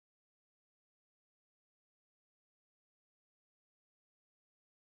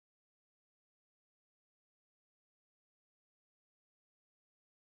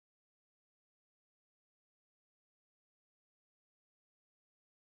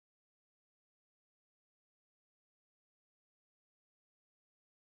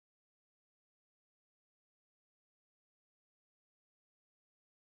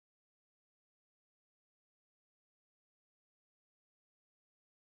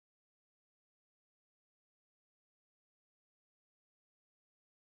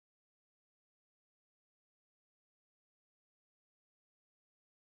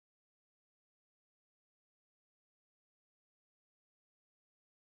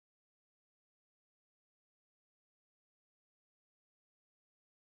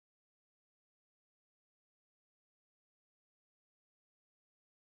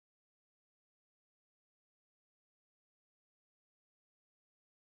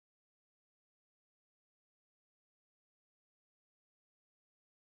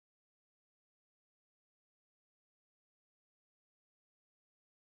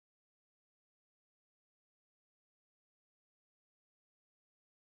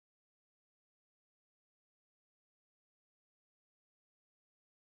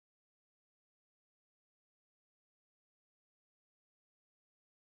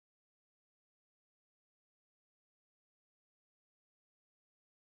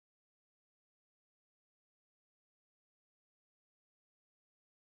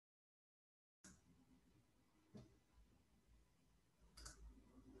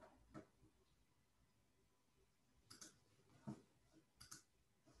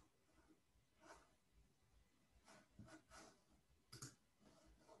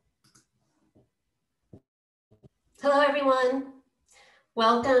Hello, everyone.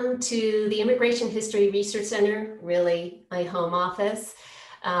 Welcome to the Immigration History Research Center, really my home office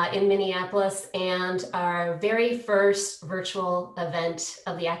in Minneapolis, and our very first virtual event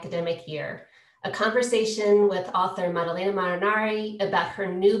of the academic year, a conversation with author Maddalena Marinari about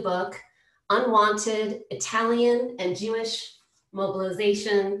her new book, Unwanted, Italian and Jewish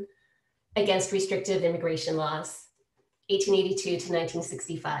Mobilization Against Restrictive Immigration Laws, 1882 to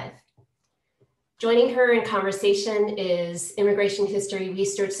 1965. Joining her in conversation is Immigration History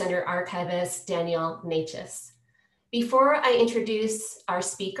Research Center archivist Danielle Necas. Before I introduce our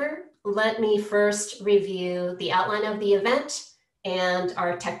speaker, let me first review the outline of the event and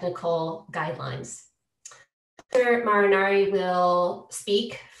our technical guidelines. Dr. Marinari will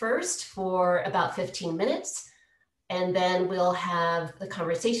speak first for about 15 minutes, and then we'll have the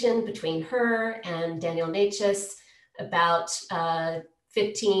conversation between her and Danielle Necas about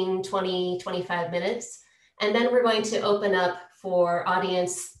 15, 20, 25 minutes. And then we're going to open up for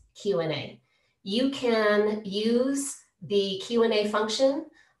audience Q&A. You can use the Q&A function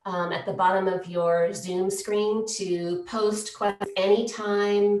at the bottom of your Zoom screen to post questions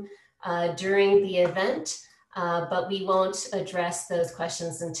anytime during the event, but we won't address those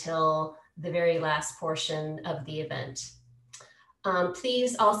questions until the very last portion of the event.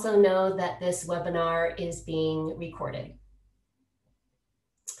 Please also know that this webinar is being recorded.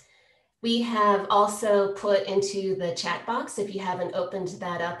 We have also put into the chat box, if you haven't opened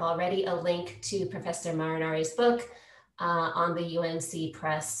that up already, a link to Professor Marinari's book on the UNC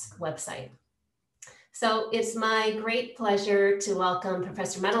Press website. So it's my great pleasure to welcome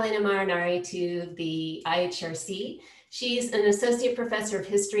Professor Maddalena Marinari to the IHRC. She's an associate professor of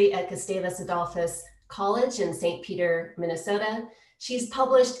history at Gustavus Adolphus College in St. Peter, Minnesota. She's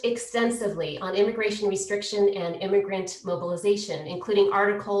published extensively on immigration restriction and immigrant mobilization, including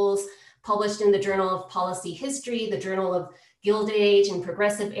articles published in the Journal of Policy History, the Journal of Gilded Age and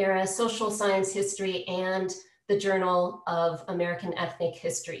Progressive Era, Social Science History, and the Journal of American Ethnic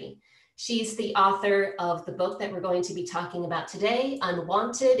History. She's the author of the book that we're going to be talking about today,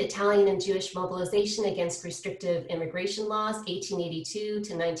 Unwanted, Italian and Jewish Mobilization Against Restrictive Immigration Laws, 1882 to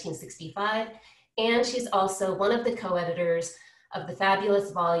 1965. And she's also one of the co-editors of the fabulous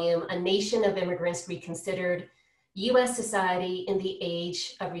volume, A Nation of Immigrants Reconsidered, U.S. Society in the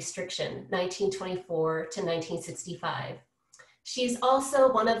Age of Restriction, 1924 to 1965. She's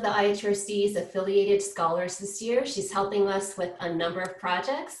also one of the IHRC's affiliated scholars this year. She's helping us with a number of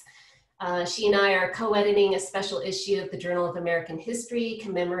projects. She and I are co-editing a special issue of the Journal of American History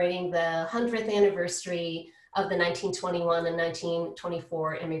commemorating the 100th anniversary of the 1921 and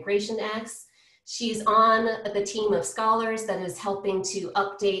 1924 Immigration Acts. She's on the team of scholars that is helping to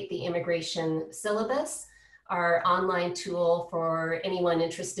update the immigration syllabus, our online tool for anyone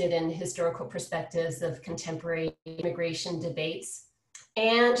interested in historical perspectives of contemporary immigration debates.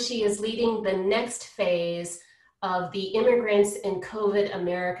 And she is leading the next phase of the Immigrants in COVID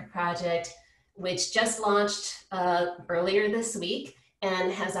America project, which just launched earlier this week and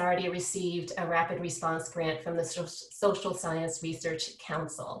has already received a rapid response grant from the Social Science Research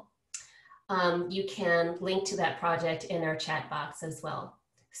Council. You can link to that project in our chat box as well.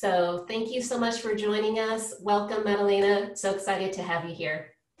 So thank you so much for joining us. Welcome, Maddalena. So excited to have you here.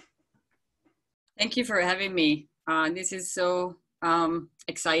 Thank you for having me. This is so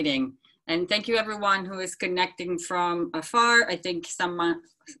exciting. And thank you everyone who is connecting from afar. I think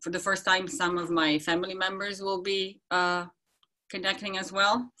for the first time, some of my family members will be connecting as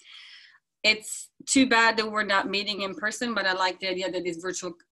well. It's too bad that we're not meeting in person, but I like the idea that these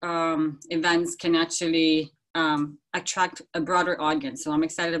virtual events can actually attract a broader audience. So I'm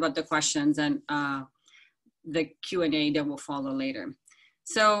excited about the questions and the Q&A that will follow later.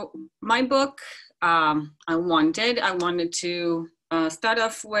 So my book, Unwanted, I wanted to start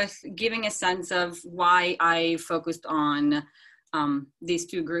off with giving a sense of why I focused on these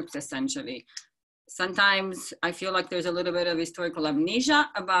two groups essentially. Sometimes I feel like there's a little bit of historical amnesia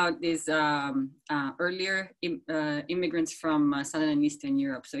about these earlier immigrants from Southern and Eastern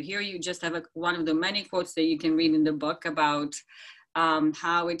Europe. So here you just have one of the many quotes that you can read in the book about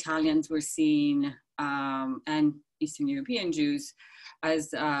how Italians were seen and Eastern European Jews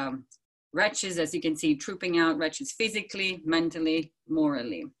as wretches, as you can see, trooping out, wretches physically, mentally,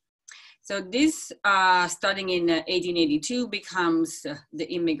 morally. So this, starting in 1882, becomes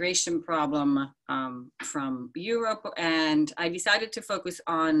the immigration problem from Europe. And I decided to focus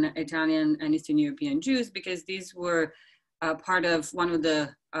on Italian and Eastern European Jews because these were part of one of the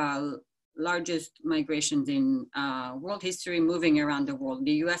largest migrations in world history, moving around the world.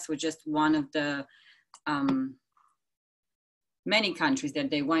 The US was just one of the many countries that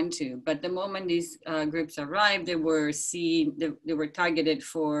they went to. But the moment these groups arrived, they were targeted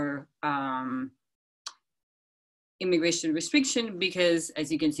for immigration restriction because,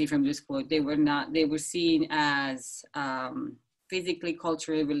 as you can see from this quote, they were seen as physically,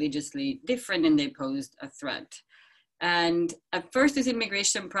 culturally, religiously different, and they posed a threat. And at first, this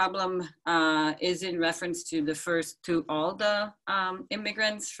immigration problem is in reference to all the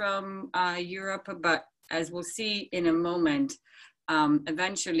immigrants from Europe. But as we'll see in a moment,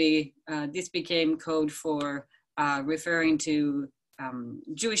 eventually this became code for referring to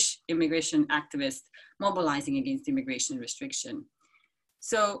Jewish immigration activists mobilizing against immigration restriction.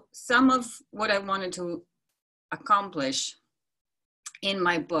 So some of what I wanted to accomplish in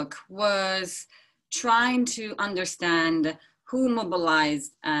my book was trying to understand who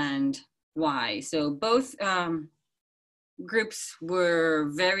mobilized and why. So both groups were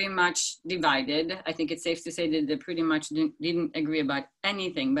very much divided. I think it's safe to say that they pretty much didn't agree about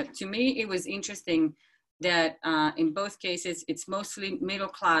anything. But to me, it was interesting that in both cases, it's mostly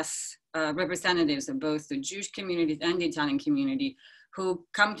middle-class representatives of both the Jewish communities and the Italian community who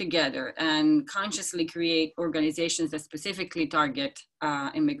come together and consciously create organizations that specifically target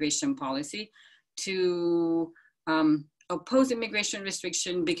immigration policy to oppose immigration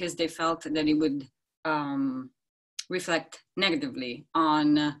restriction because they felt that it would reflect negatively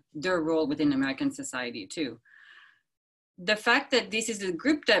on their role within American society too. The fact that this is a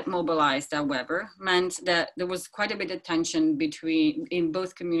group that mobilized, however, meant that there was quite a bit of tension in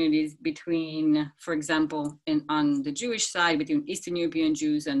both communities between, for example, on the Jewish side, between Eastern European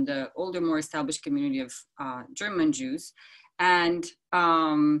Jews and the older, more established community of German Jews. And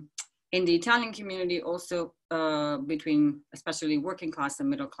in the Italian community also between especially working class and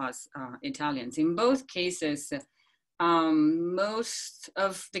middle class Italians. In both cases, most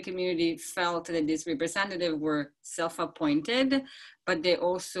of the community felt that these representatives were self-appointed, but they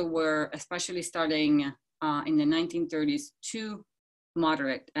also were, especially starting in the 1930s, too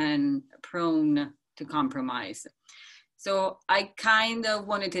moderate and prone to compromise. So I kind of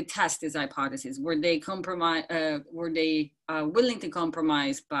wanted to test this hypothesis. Were they willing to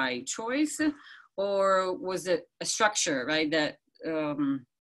compromise by choice, or was it a structure, right, that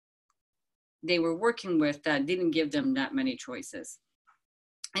they were working with that didn't give them that many choices?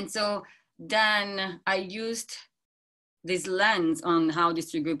 And so then I used this lens on how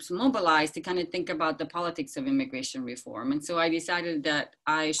these two groups mobilized to kind of think about the politics of immigration reform. And so I decided that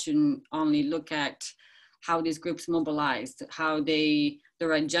I shouldn't only look at how these groups mobilized, how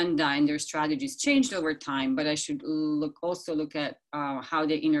their agenda and their strategies changed over time, but I should also look at how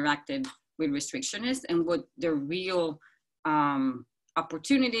they interacted with restrictionists and what their real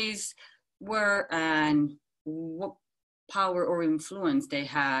opportunities were and what power or influence they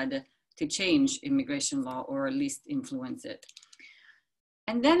had to change immigration law, or at least influence it.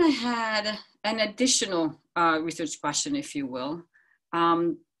 And then I had an additional research question, if you will.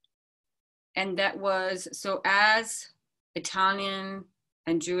 And that was, so as Italian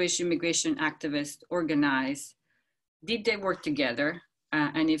and Jewish immigration activists organized, did they work together?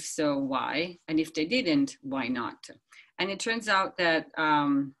 And if so, why? And if they didn't, why not? And it turns out that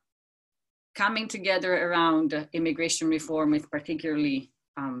coming together around immigration reform is particularly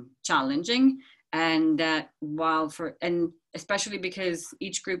challenging, and that and especially because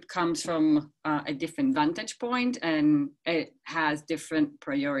each group comes from a different vantage point and it has different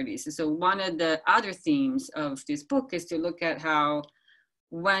priorities. So one of the other themes of this book is to look at how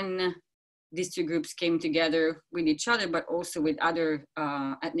when these two groups came together with each other, but also with other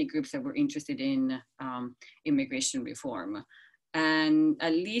ethnic groups that were interested in immigration reform. And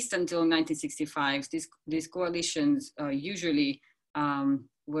at least until 1965, these coalitions usually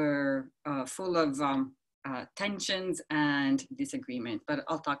were full of tensions and disagreement, but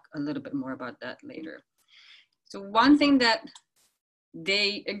I'll talk a little bit more about that later. So one thing that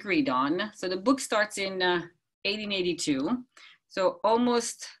they agreed on, so the book starts in 1882. So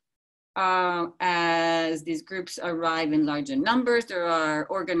almost as these groups arrive in larger numbers, there are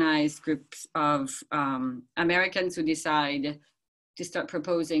organized groups of Americans who decide to start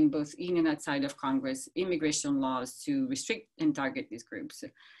proposing, both in and outside of Congress, immigration laws to restrict and target these groups.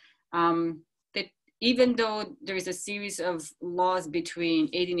 That even though there is a series of laws between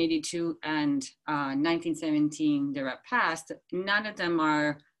 1882 and 1917 that are passed, none of them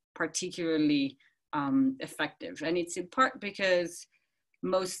are particularly effective. And it's in part because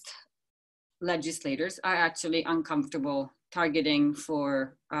most legislators are actually uncomfortable targeting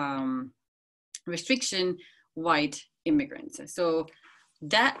for restriction white immigrants. So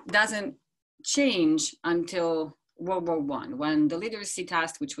that doesn't change until World War I, when the literacy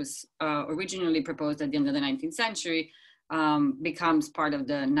test, which was originally proposed at the end of the 19th century, becomes part of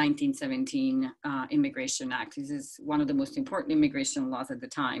the 1917 Immigration Act. This is one of the most important immigration laws at the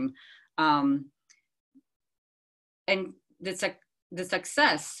time. And the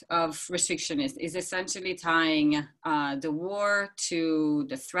success of restrictionists is essentially tying the war to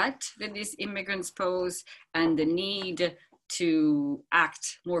the threat that these immigrants pose and the need to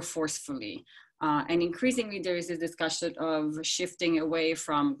act more forcefully. And increasingly, there is a discussion of shifting away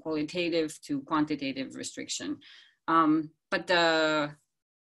from qualitative to quantitative restriction. But the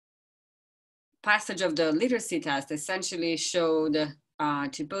passage of the literacy test essentially showed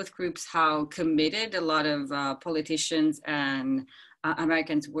to both groups how committed a lot of politicians and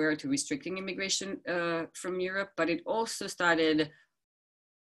Americans were to restricting immigration from Europe, but it also started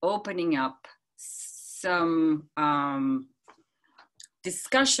opening up some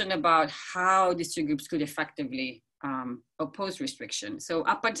discussion about how these two groups could effectively oppose restriction. So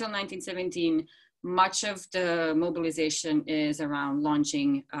up until 1917, much of the mobilization is around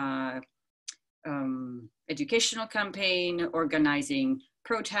launching educational campaign, organizing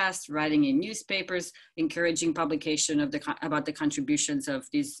protests, writing in newspapers, encouraging publication of about the contributions of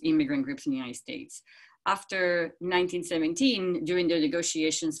these immigrant groups in the United States. After 1917, during the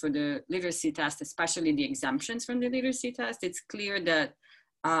negotiations for the literacy test, especially the exemptions from the literacy test, it's clear that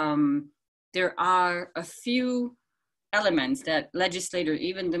there are a few elements that legislators,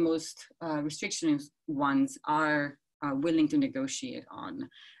 even the most restrictionist ones, are willing to negotiate on.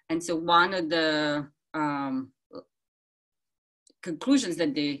 And so one of the conclusions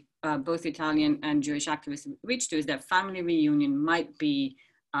that they, both Italian and Jewish activists reached to is that family reunion might be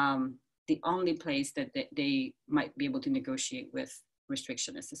the only place that they might be able to negotiate with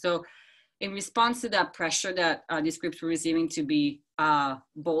restrictionists. So in response to that pressure that these groups were receiving to be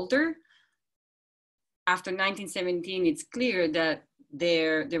bolder, after 1917, it's clear that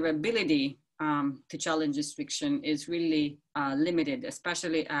their ability to challenge restriction is really limited,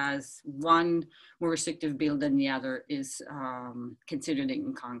 especially as one more restrictive bill than the other is considered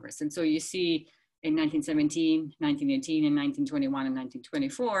in Congress. And so you see in 1917, 1918, and 1921 and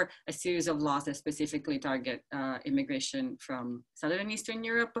 1924, a series of laws that specifically target immigration from Southern and Eastern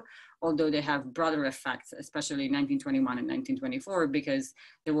Europe, although they have broader effects, especially 1921 and 1924, because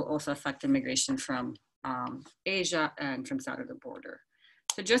they will also affect immigration from Asia and from south of the border.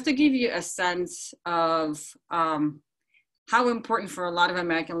 So just to give you a sense of how important for a lot of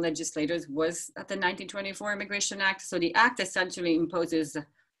American legislators was at the 1924 Immigration Act. So the act essentially imposes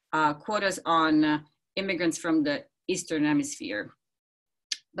quotas on immigrants from the Eastern Hemisphere.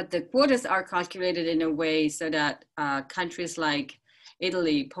 But the quotas are calculated in a way so that countries like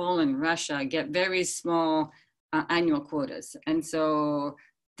Italy, Poland, Russia get very small annual quotas. And so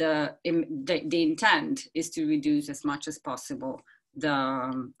the intent is to reduce as much as possible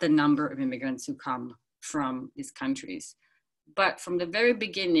the number of immigrants who come from these countries. But from the very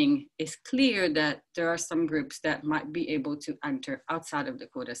beginning, it's clear that there are some groups that might be able to enter outside of the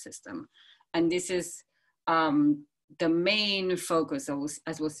quota system. And this is the main focus,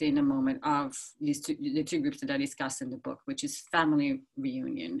 as we'll see in a moment, of the two groups that I discussed in the book, which is family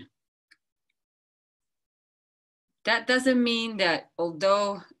reunion. That doesn't mean that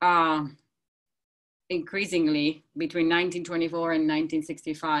although increasingly between 1924 and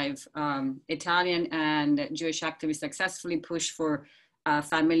 1965, Italian and Jewish activists successfully pushed for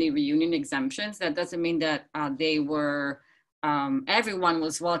family reunion exemptions, that doesn't mean that they were, everyone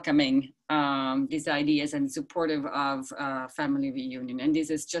was welcoming these ideas and supportive of family reunion. And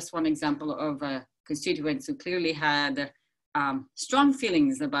this is just one example of constituents who clearly had strong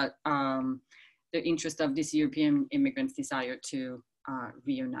feelings about the interest of these European immigrants' desire to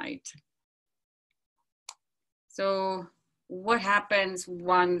reunite. So what happens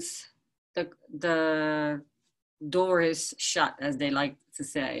once the door is shut, as they like to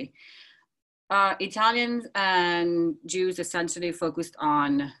say? Italians and Jews essentially focused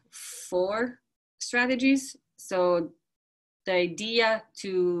on 4 strategies. So the idea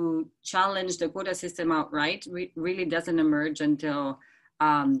to challenge the quota system outright really doesn't emerge until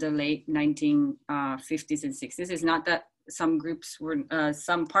the late 1950s and 60s. It's not that some groups were,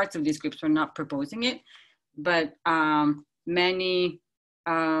 some parts of these groups were not proposing it, but many,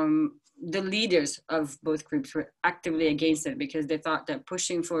 the leaders of both groups were actively against it because they thought that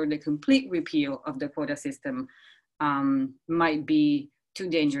pushing for the complete repeal of the quota system might be too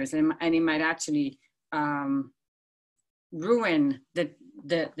dangerous, and it might actually ruin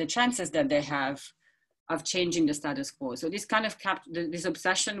the chances that they have of changing the status quo. So this kind of this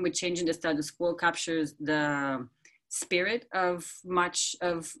obsession with changing the status quo captures the spirit of much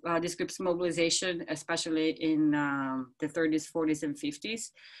of this group's mobilization, especially in the 30s, 40s, and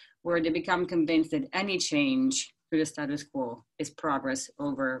 50s, where they become convinced that any change to the status quo is progress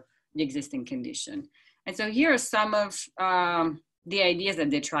over the existing condition. And so here are some of the ideas that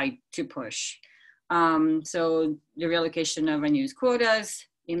they tried to push. So the relocation of unused quotas,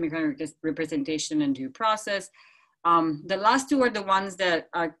 immigrant representation and due process. The last two are the ones that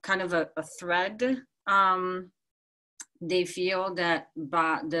are kind of a thread. They feel that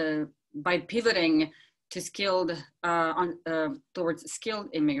by pivoting to skilled, towards skilled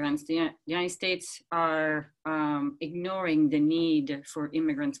immigrants, the United States are ignoring the need for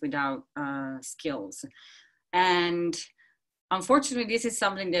immigrants without skills. And unfortunately, this is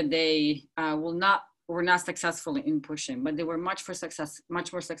something that they were not successful in pushing, but they were much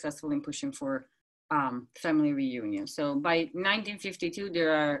more successful in pushing for family reunion. So by 1952,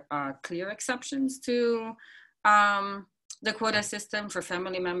 there are clear exceptions to the quota system for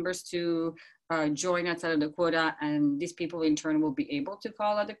family members to join outside of the quota, and these people in turn will be able to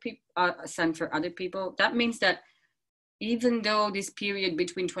call other people, send for other people. That means that even though this period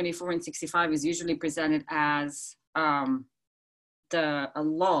between 24 and 65 is usually presented as a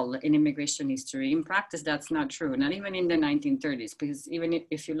lull in immigration history, in practice, that's not true, not even in the 1930s, because even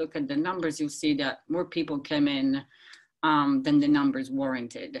if you look at the numbers, you'll see that more people came in than the numbers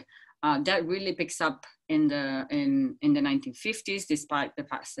warranted. That really picks up in the 1950s, despite the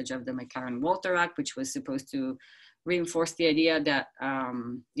passage of the McCarran-Walter Act, which was supposed to reinforce the idea that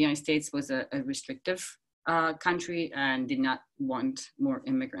the United States was a restrictive country and did not want more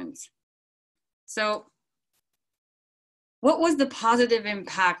immigrants. So what was the positive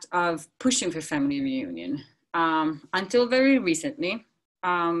impact of pushing for family reunion? Until very recently,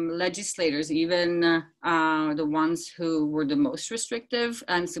 legislators, even the ones who were the most restrictive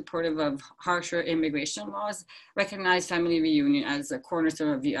and supportive of harsher immigration laws, recognized family reunion as a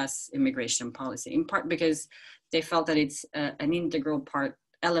cornerstone of US immigration policy, in part because they felt that it's an integral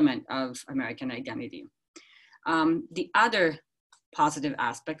element of American identity. The other positive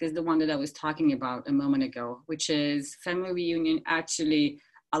aspect is the one that I was talking about a moment ago, which is family reunion actually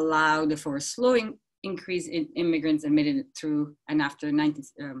allowed for a slowing increase in immigrants admitted through and after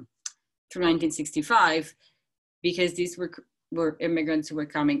 1965, because these were immigrants who were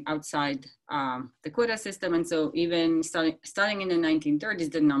coming outside the quota system. And so even starting in the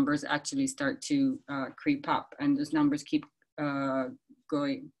 1930s, the numbers actually start to creep up, and those numbers keep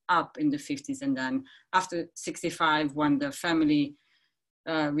going up in the 50s. And then after 65, when the family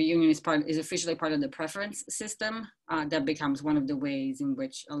reunion is officially part of the preference system, that becomes one of the ways in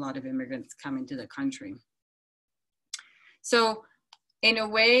which a lot of immigrants come into the country. So in a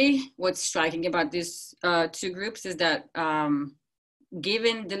way, what's striking about these two groups is that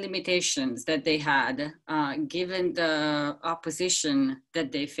given the limitations that they had, given the opposition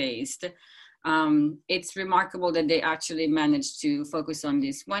that they faced, it's remarkable that they actually managed to focus on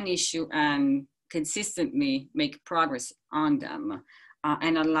this one issue and consistently make progress on them.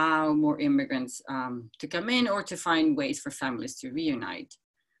 And allow more immigrants to come in or to find ways for families to reunite.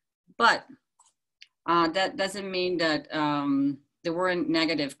 But that doesn't mean that there weren't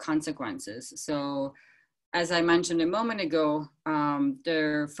negative consequences. So as I mentioned a moment ago,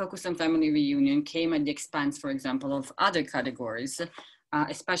 their focus on family reunion came at the expense, for example, of other categories,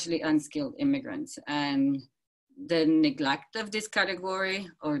 especially unskilled immigrants. And the neglect of this category,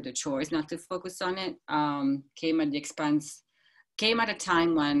 or the choice not to focus on it, came at a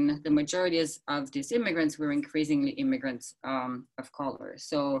time when the majority of these immigrants were increasingly immigrants of color.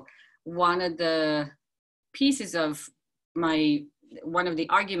 So one of the pieces of one of the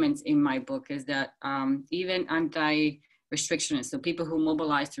arguments in my book is that even anti-restrictionists, so people who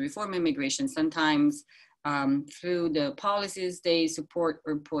mobilize to reform immigration, sometimes through the policies they support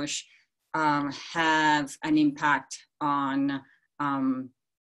or push, have an impact on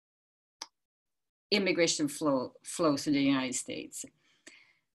immigration flows to the United States.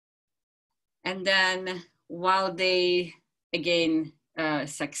 And then while they, again,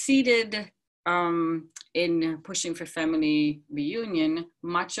 succeeded in pushing for family reunion,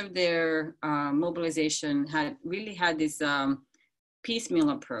 much of their mobilization had this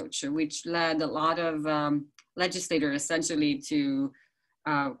piecemeal approach, which led a lot of legislators essentially to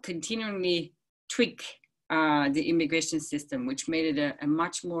continually tweak the immigration system, which made it a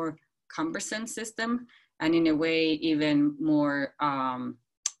much more cumbersome system, and in a way even more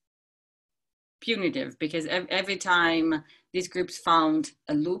punitive, because every time these groups found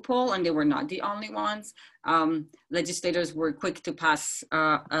a loophole, and they were not the only ones, legislators were quick to pass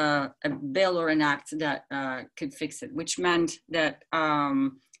a bill or an act that could fix it, which meant that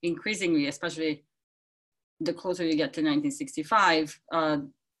increasingly, especially the closer you get to 1965,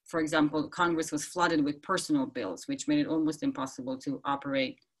 for example, Congress was flooded with personal bills, which made it almost impossible to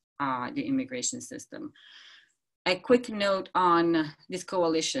operate the immigration system. a quick note on these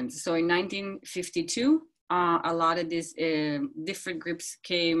coalitions. So in 1952, a lot of these different groups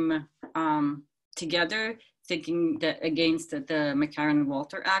came together thinking that against the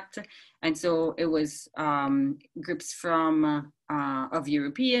McCarran-Walter Act. And so it was groups from of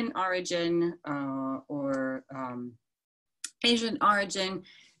European origin or Asian origin,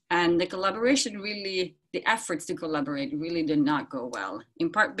 and the collaboration really, the efforts to collaborate really did not go well, in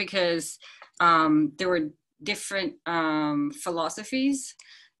part because there were different philosophies.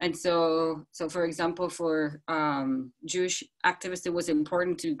 And so for example, for Jewish activists, it was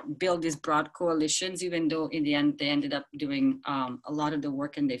important to build these broad coalitions, even though in the end, they ended up doing a lot of the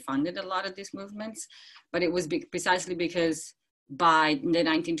work and they funded a lot of these movements. But it was precisely because by the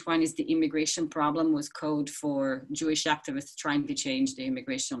 1920s, the immigration problem was code for Jewish activists trying to change the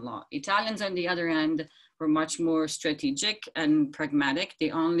immigration law. Italians, on the other hand, were much more strategic and pragmatic.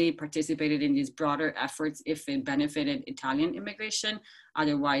 They only participated in these broader efforts if it benefited Italian immigration.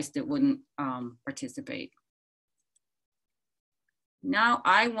 Otherwise, they wouldn't participate. Now,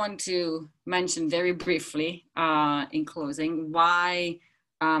 I want to mention very briefly in closing why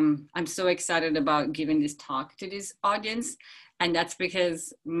I'm so excited about giving this talk to this audience. And that's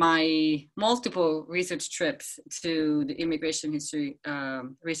because my multiple research trips to the Immigration History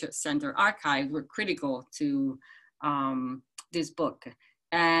Research Center archive were critical to this book.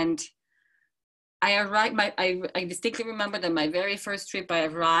 And I arrived, I distinctly remember that my very first trip, I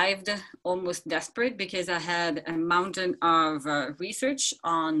arrived almost desperate because I had a mountain of research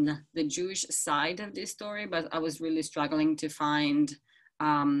on the Jewish side of this story, but I was really struggling to find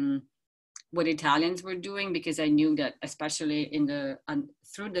what Italians were doing, because I knew that especially in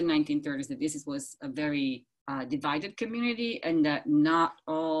through the 1930s, that this was a very divided community, and that not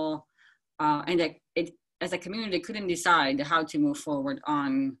all, and that it, as a community, couldn't decide how to move forward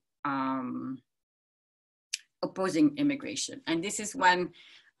on opposing immigration. And this is when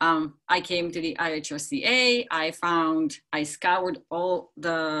I came to the IHRCA. I scoured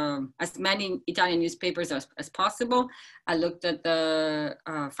as many Italian newspapers as possible. I looked at the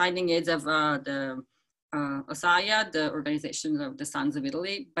finding aids of the OSAIA, the Organization of the Sons of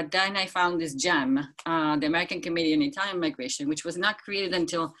Italy. But then I found this gem, the American Committee on Italian Migration, which was not created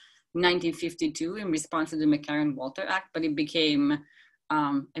until 1952 in response to the McCarran-Walter Act, but it became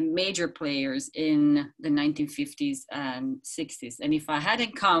major players in the 1950s and 60s. And if I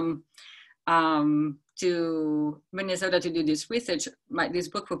hadn't come to Minnesota to do this research, this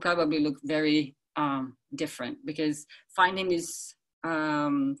book would probably look very different, because finding this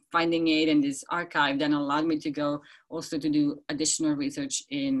finding aid in this archive then allowed me to go also to do additional research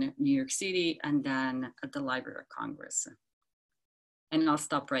in New York City and then at the Library of Congress. And I'll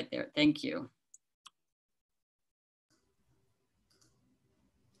stop right there. Thank you.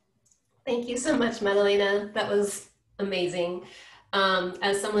 Thank you so much, Maddalena. That was amazing.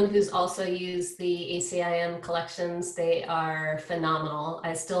 As someone who's also used the ACIM collections, they are phenomenal.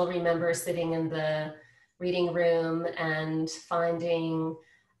 I still remember sitting in the reading room and finding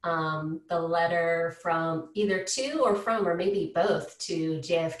the letter from either to or from, or maybe both, to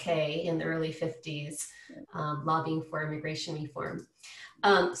JFK in the early 50s, lobbying for immigration reform.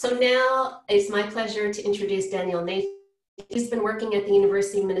 So now it's my pleasure to introduce Daniel Necas. He's been working at the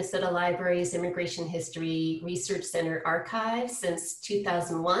University of Minnesota Library's Immigration History Research Center archive since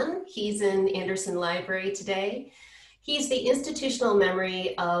 2001. He's in Anderson Library today. He's the institutional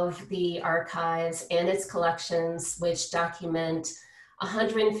memory of the archives and its collections, which document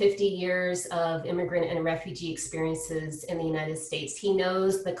 150 years of immigrant and refugee experiences in the United States. He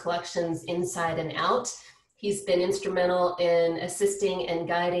knows the collections inside and out. He's been instrumental in assisting and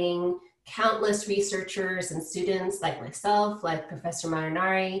guiding countless researchers and students like myself, like Professor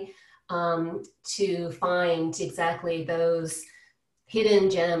Marinari, to find exactly those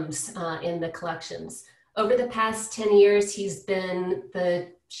hidden gems in the collections. Over the past 10 years, he's been the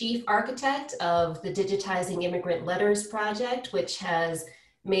chief architect of the Digitizing Immigrant Letters project, which has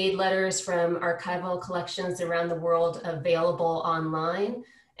made letters from archival collections around the world available online.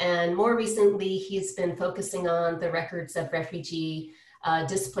 And more recently, he's been focusing on the records of refugee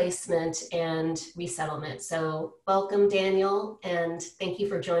displacement and resettlement. So welcome, Daniel, and thank you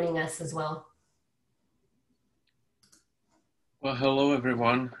for joining us as well. Well, hello,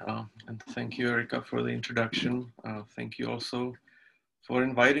 everyone, and thank you, Erika, for the introduction. Thank you also for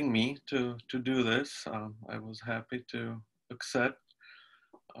inviting me to do this. I was happy to accept.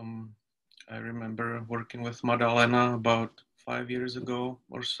 I remember working with Maddalena about 5 years ago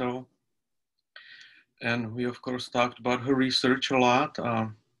or so. And we, of course, talked about her research a lot,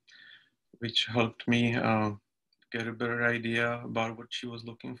 which helped me get a better idea about what she was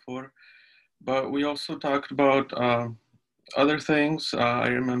looking for. but we also talked about other things. I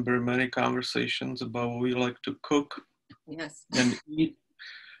remember many conversations about what we like to cook Yes. and eat,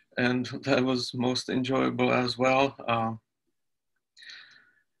 and that was most enjoyable as well.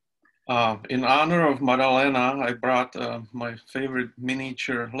 In honor of Maddalena, I brought my favorite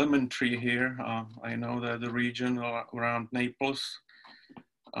miniature lemon tree here. I know that the region around Naples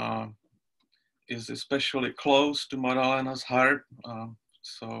is especially close to Maddalena's heart.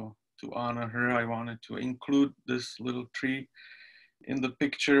 So to honor her, I wanted to include this little tree in the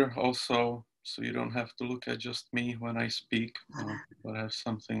picture also, so you don't have to look at just me when I speak, but have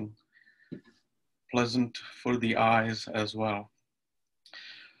something pleasant for the eyes as well.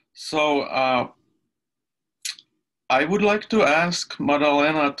 So I would like to ask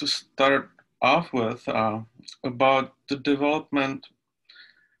Maddalena to start off with about the development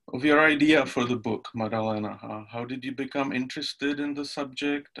of your idea for the book, Maddalena. How did you become interested in the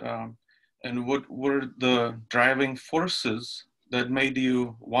subject? And what were the driving forces that made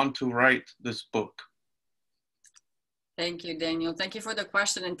you want to write this book? Thank you, Daniel. Thank you for the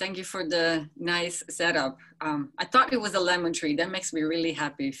question, and thank you for the nice setup. I thought it was a lemon tree. That makes me really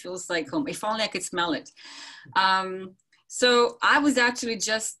happy. It feels like home. If only I could smell it. So I was actually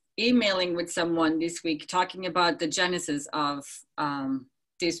just emailing with someone this week talking about the genesis of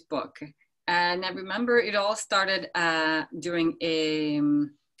this book. And I remember it all started during a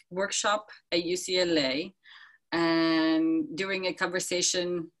workshop at UCLA, and during a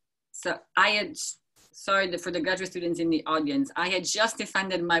conversation. So I had, sorry for the graduate students in the audience, I had just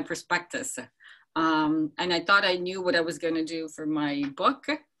defended my prospectus. And I thought I knew what I was going to do for my book.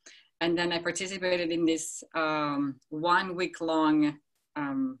 And then I participated in this 1 week long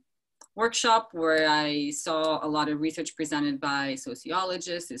workshop where I saw a lot of research presented by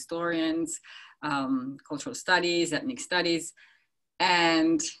sociologists, historians, cultural studies, ethnic studies.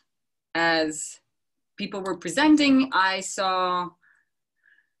 And as people were presenting, I saw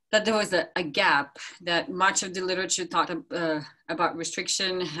that there was a gap, that much of the literature taught about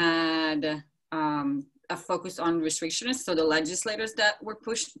restriction had a focus on restrictionists, so the legislators that were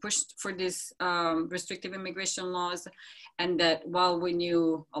pushed for this restrictive immigration laws, and that while we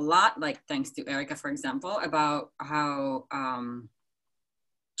knew a lot, like thanks to Erika, for example, about how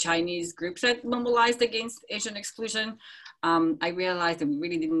Chinese groups had mobilized against Asian exclusion, I realized that we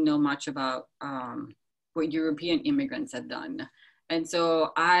really didn't know much about what European immigrants had done. And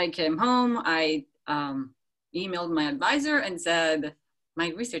so I came home, I emailed my advisor and said,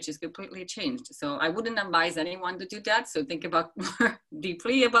 my research is completely changed. So I wouldn't advise anyone to do that. So think about more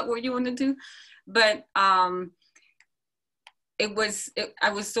deeply about what you want to do. But I was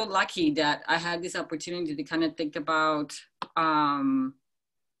so lucky that I had this opportunity to kind of think about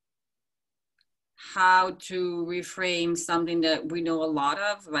how to reframe something that we know a lot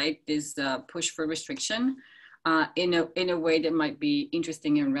of, right? This push for restriction in a way that might be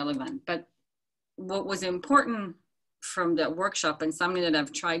interesting and relevant. But what was important from that workshop, and something that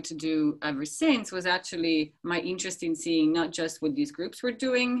I've tried to do ever since, was actually my interest in seeing not just what these groups were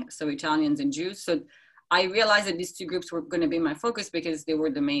doing, so Italians and Jews. So I realized that these two groups were going to be my focus because they were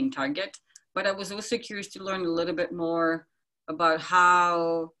the main target. But I was also curious to learn a little bit more about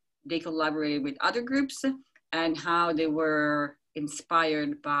how they collaborated with other groups and how they were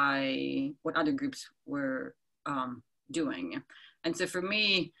inspired by what other groups were doing. And so for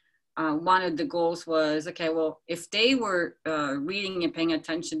me, one of the goals was, okay, well, if they were reading and paying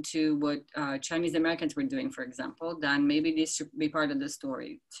attention to what Chinese Americans were doing, for example, then maybe this should be part of the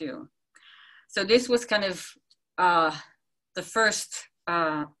story too. So this was kind of the first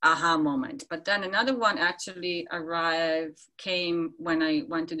aha moment. But then another one actually came when I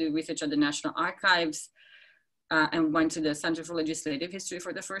went to do research at the National Archives and went to the Center for Legislative History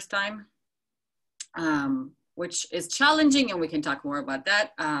for the first time. Which is challenging, and we can talk more about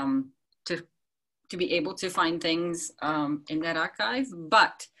that, to be able to find things in that archive.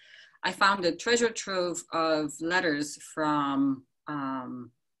 But I found a treasure trove of letters from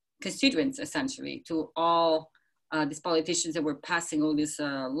constituents, essentially, to all these politicians that were passing all these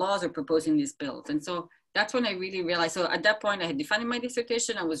laws or proposing these bills. And so that's when I really realized, so at that point I had defended my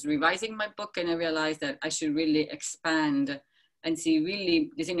dissertation, I was revising my book, and I realized that I should really expand and see really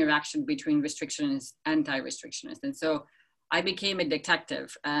this interaction between restrictionists and anti-restrictionists. And so I became a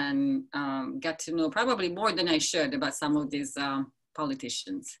detective and got to know probably more than I should about some of these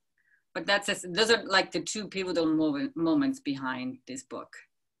politicians. But those are like the two pivotal moments behind this book.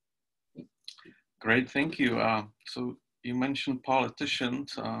 Great, thank you. So you mentioned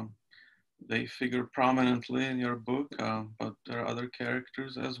politicians. They figure prominently in your book, but there are other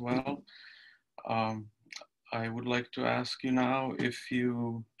characters as well. I would like to ask you now if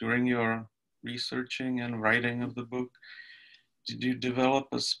you, during your researching and writing of the book, did you develop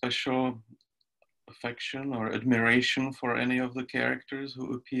a special affection or admiration for any of the characters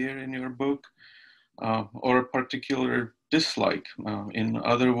who appear in your book, or a particular dislike? In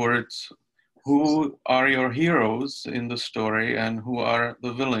other words, who are your heroes in the story and who are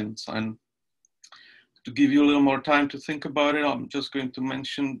the villains? And to give you a little more time to think about it, I'm just going to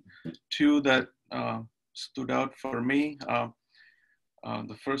mention two that stood out for me.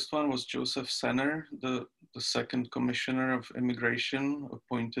 The first one was Joseph Senner, the second commissioner of immigration,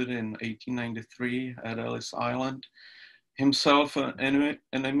 appointed in 1893 at Ellis Island. Himself an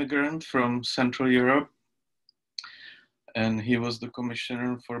immigrant from Central Europe, and he was the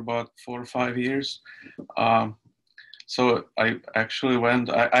commissioner for about 4 or 5 years. So I actually went,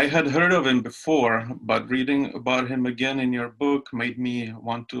 I had heard of him before, but reading about him again in your book made me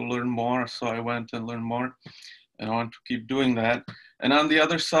want to learn more. So I went and learned more, and I want to keep doing that. And on the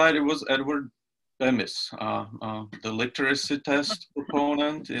other side, it was Edward Bemis, the literacy test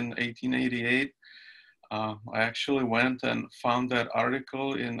proponent in 1888. I actually went and found that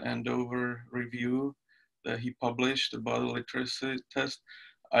article in Andover Review that he published about the literacy test.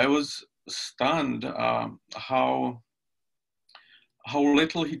 I was stunned how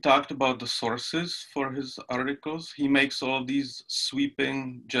little he talked about the sources for his articles. He makes all these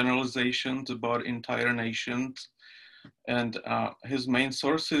sweeping generalizations about entire nations, and his main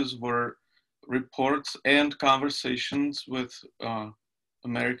sources were reports and conversations with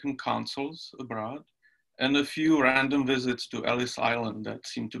American consuls abroad, and a few random visits to Ellis Island that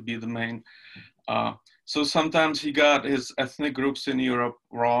seemed to be the main. So sometimes he got his ethnic groups in Europe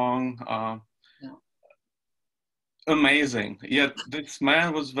wrong. Amazing. Yet this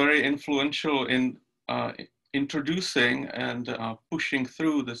man was very influential in introducing and pushing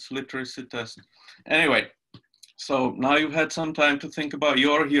through this literacy test. Anyway, so now you've had some time to think about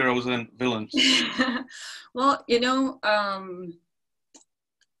your heroes and villains. Well, you know,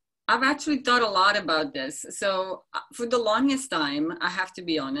 I've actually thought a lot about this. So for the longest time, I have to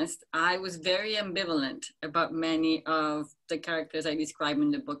be honest, I was very ambivalent about many of the characters I describe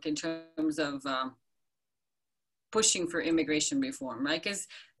in the book in terms of pushing for immigration reform, right? Because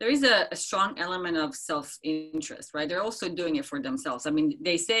there is a strong element of self-interest, right? They're also doing it for themselves. I mean,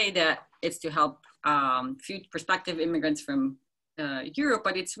 they say that it's to help future prospective immigrants from Europe,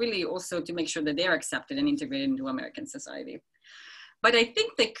 but it's really also to make sure that they're accepted and integrated into American society. But I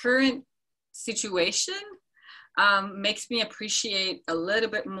think the current situation makes me appreciate a little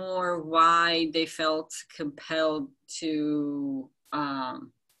bit more why they felt compelled to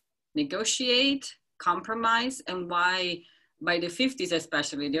negotiate, compromise, and why by the 50s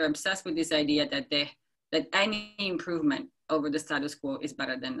especially, they're obsessed with this idea that any improvement over the status quo is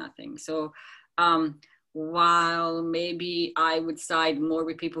better than nothing. So while maybe I would side more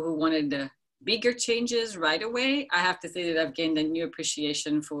with people who wanted the bigger changes right away, I have to say that I've gained a new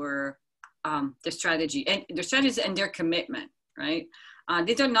appreciation for their strategy and their commitment, right?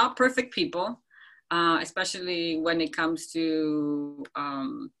 These are not perfect people, especially when it comes to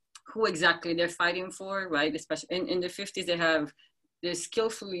who exactly they're fighting for, right? Especially in the 50s, they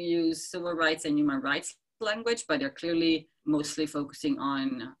skillfully use civil rights and human rights language, but they're clearly mostly focusing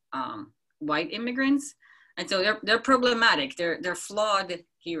on white immigrants. And so they're problematic, they're flawed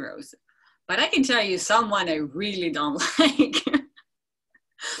heroes. But I can tell you someone I really don't like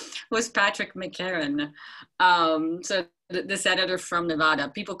was Patrick McCarran. So the senator from Nevada.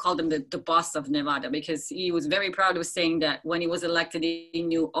 People called him the boss of Nevada because he was very proud of saying that when he was elected, he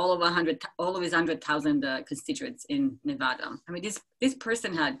knew all of his 100,000 constituents in Nevada. I mean, this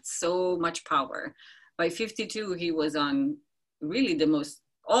person had so much power. By 52, he was on really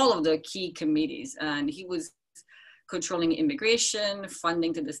all of the key committees, and he was controlling immigration,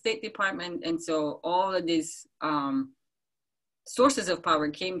 funding to the State Department. And so all of these sources of power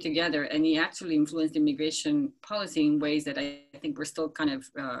came together, and he actually influenced immigration policy in ways that I think we're still kind of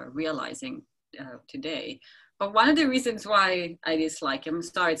realizing today. But one of the reasons why I dislike him,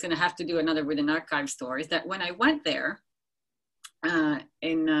 sorry, it's gonna have to do another Within Archive story, is that when I went there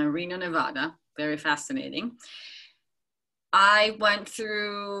in Reno, Nevada, very fascinating, I went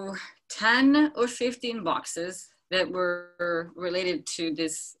through 10 or 15 boxes that were related to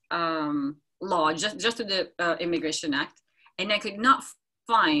this law, just to the Immigration Act. And I could not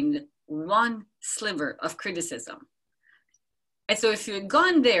find one sliver of criticism. And so if you had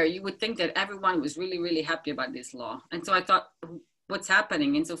gone there, you would think that everyone was really, really happy about this law. And so I thought, what's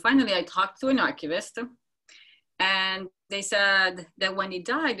happening? And so finally I talked to an archivist, and they said that when he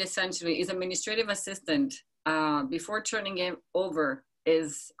died, essentially, his administrative assistant, before turning him over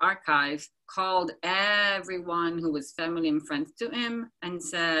his archives, called everyone who was family and friends to him and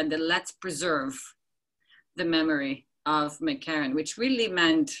said, let's preserve the memory of McCarran, which really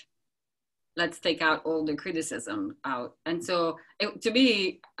meant let's take out all the criticism out. And so to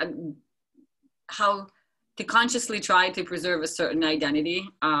me, how to consciously try to preserve a certain identity,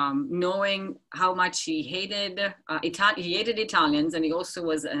 knowing how much he hated Italians, and he also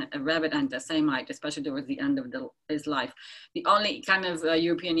was a rabid anti-Semite, especially towards the end of his life. The only kind of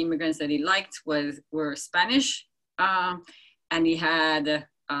European immigrants that he liked were Spanish, and he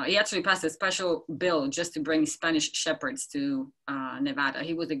actually passed a special bill just to bring Spanish shepherds to Nevada.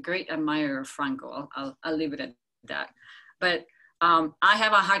 He was a great admirer of Franco. I'll leave it at that. But I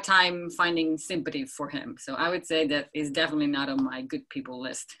have a hard time finding sympathy for him. So I would say that is definitely not on my good people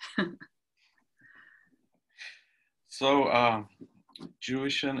list. So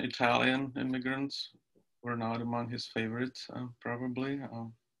Jewish and Italian immigrants were not among his favorites, probably.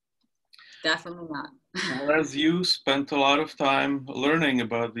 Definitely not. Whereas you spent a lot of time learning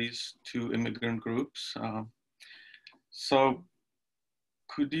about these two immigrant groups. So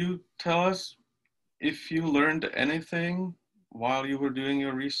could you tell us if you learned anything while you were doing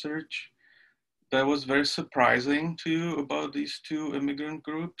your research that was very surprising to you about these two immigrant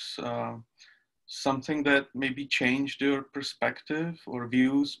groups? Something that maybe changed your perspective or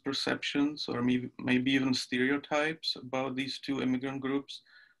views, perceptions, or maybe even stereotypes about these two immigrant groups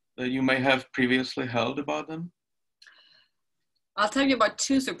that you may have previously held about them? I'll tell you about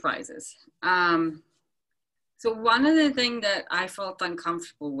two surprises. So one of the things that I felt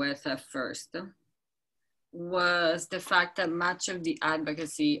uncomfortable with at first was the fact that much of the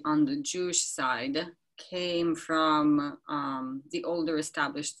advocacy on the Jewish side came from the older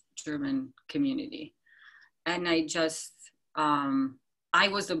established German community. And I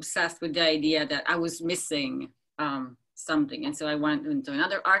was obsessed with the idea that I was missing something. And so I went into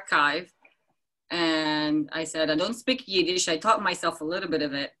another archive and I said, I don't speak Yiddish. I taught myself a little bit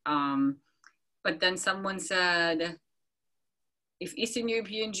of it. But then someone said, if Eastern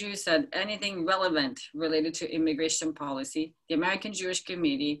European Jews said anything relevant related to immigration policy, the American Jewish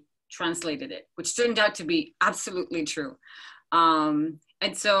Committee translated it, which turned out to be absolutely true. And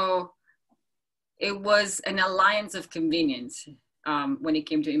so it was an alliance of convenience when it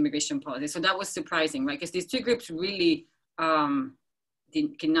came to immigration policy. So that was surprising, right? Because these two groups really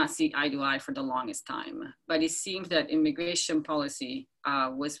cannot see eye to eye for the longest time. But it seems that immigration policy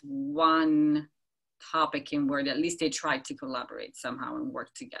was one topic in where at least they tried to collaborate somehow and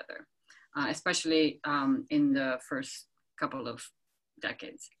work together, especially in the first couple of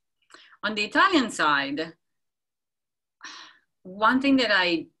decades. On the Italian side, one thing that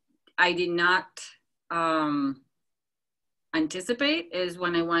I did not anticipate is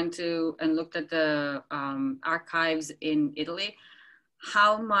when I went to and looked at the archives in Italy,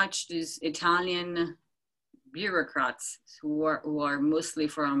 how much these Italian bureaucrats who are mostly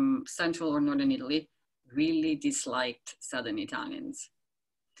from central or northern Italy really disliked southern Italians.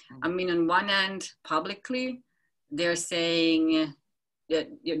 I mean, on one end, publicly, they're saying that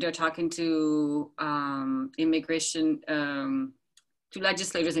they're talking to immigration, to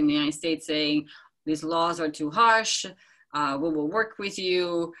legislators in the United States saying, these laws are too harsh, we will work with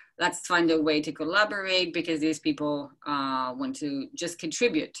you, let's find a way to collaborate because these people want to just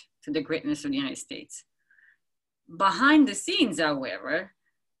contribute to the greatness of the United States. Behind the scenes, however,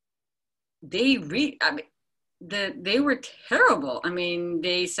 they were terrible. I mean,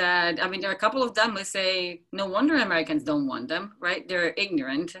 they said, I mean, there are a couple of them who say, no wonder Americans don't want them, right? They're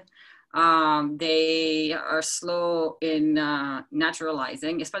ignorant. They are slow in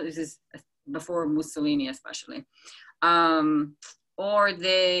naturalizing, especially this is before Mussolini, especially. Or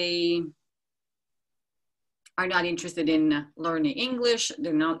they are not interested in learning English.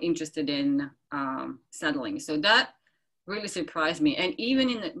 They're not interested in settling. So that really surprised me. And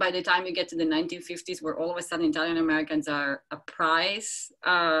even by the time you get to the 1950s, where all of a sudden Italian Americans are a prize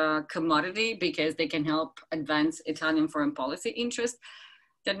commodity because they can help advance Italian foreign policy interests,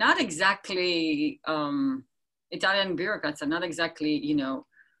 they're not exactly, Italian bureaucrats are not exactly, you know,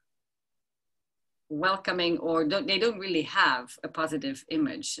 welcoming, or they don't really have a positive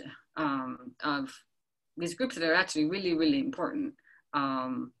image of these groups that are actually really, really important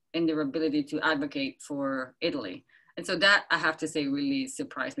in their ability to advocate for Italy. And so that, I have to say, really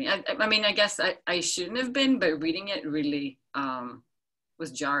surprised me. I mean, I guess I shouldn't have been, but reading it really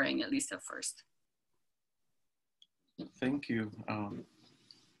was jarring, at least at first. Thank you.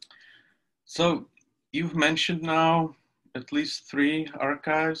 So you've mentioned now at least 3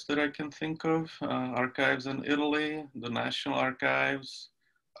 archives that I can think of. Archives in Italy, the National Archives,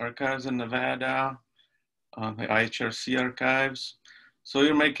 archives in Nevada, the IHRC archives. So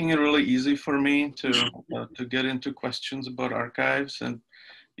you're making it really easy for me to get into questions about archives. And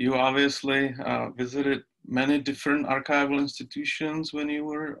you obviously visited many different archival institutions when you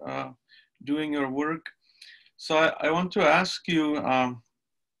were doing your work. So I want to ask you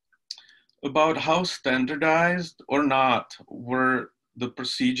about how standardized or not were the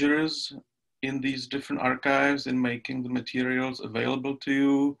procedures in these different archives in making the materials available to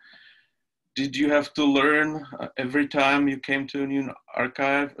you. Did you have to learn every time you came to a new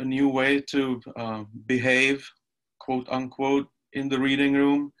archive, a new way to behave, quote unquote, in the reading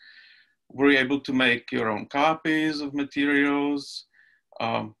room? Were you able to make your own copies of materials?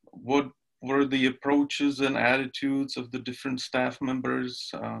 What were the approaches and attitudes of the different staff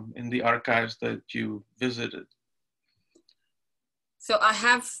members in the archives that you visited? So I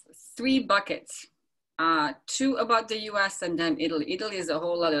have 3 buckets, 2 about the US and then Italy. Italy is a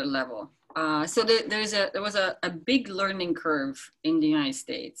whole other level. So there was a big learning curve in the United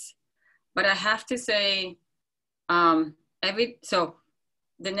States, but I have to say, I'm going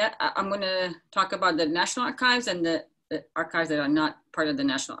to talk about the National Archives and the archives that are not part of the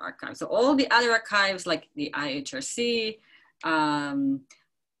National Archives. So all the other archives like the IHRC,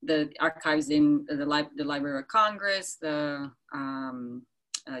 the archives in the Library of Congress, the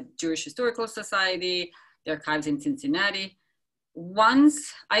Jewish Historical Society, the archives in Cincinnati.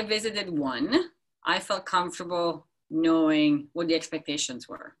 Once I visited one, I felt comfortable knowing what the expectations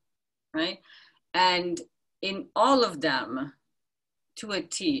were, right? And in all of them, to a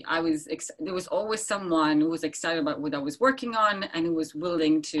T, there was always someone who was excited about what I was working on and who was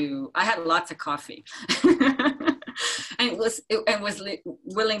willing to, I had lots of coffee and was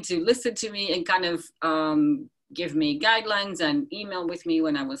willing to listen to me and kind of give me guidelines and email with me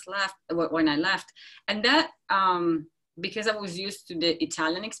when I left. And that, because I was used to the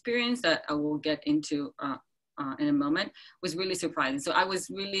Italian experience that I will get into in a moment, was really surprising. So I was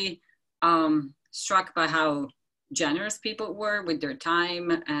really struck by how generous people were with their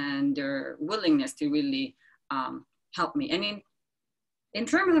time and their willingness to really help me. And in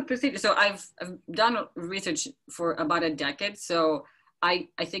terms of procedure, so I've done research for about a decade. So I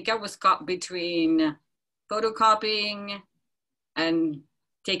think I was caught between photocopying and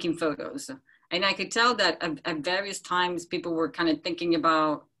taking photos. And I could tell that at various times people were kind of thinking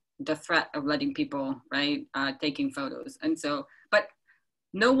about the threat of letting people, right, taking photos. And so, but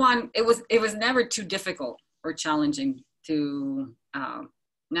no one, it was never too difficult or challenging to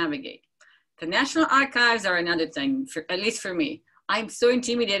navigate. The National Archives are another thing, at least for me. I'm so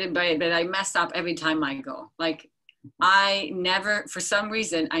intimidated by it that I mess up every time I go. Like I never, for some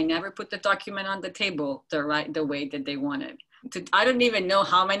reason, I never put the document on the table the way that they wanted. I don't even know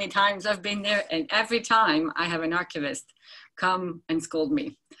how many times I've been there, and every time I have an archivist come and scold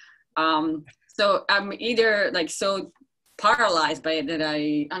me. So I'm either like so paralyzed by it that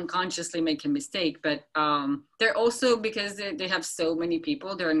I unconsciously make a mistake, but they're also, because they have so many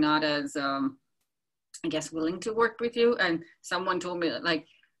people, they're not as, I guess, willing to work with you. And someone told me like,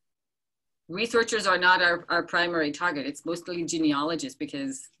 researchers are not our primary target. It's mostly genealogists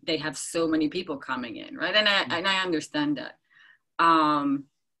because they have so many people coming in, right? And I understand that.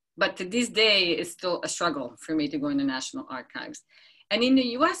 But to this day, it's still a struggle for me to go in the National Archives. And in the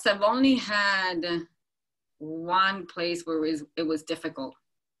US, I've only had one place where it was difficult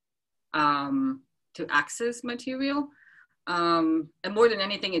to access material. And more than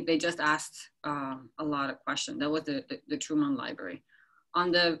anything, they just asked a lot of questions. That was the Truman Library.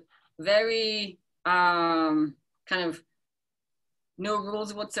 On the very kind of no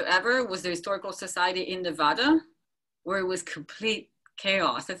rules whatsoever was the Historical Society in Nevada, where it was complete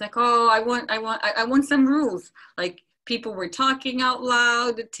chaos. It's like, oh, I want some rules. Like people were talking out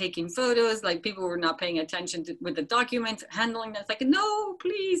loud, taking photos, like people were not paying attention with the documents, handling that. It's like, no,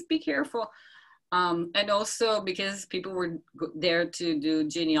 please be careful. And also because people were there to do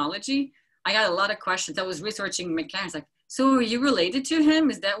genealogy, I got a lot of questions. I was researching mechanics, like, so are you related to him?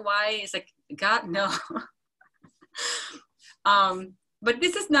 Is that why? It's like, God, no. But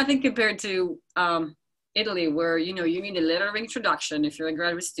this is nothing compared to Italy, where, you know, you need a letter of introduction if you're a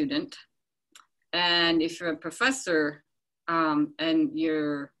graduate student. And if you're a professor and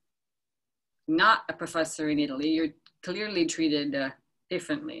you're not a professor in Italy, you're clearly treated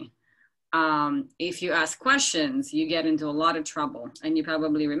differently. If you ask questions, you get into a lot of trouble. And you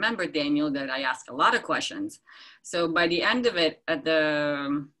probably remember, Daniel, that I asked a lot of questions. So by the end of it,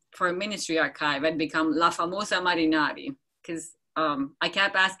 for a ministry archive, I'd become La Famosa Marinari, because I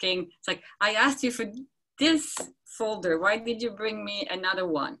kept asking, it's like, I asked you for this folder, why did you bring me another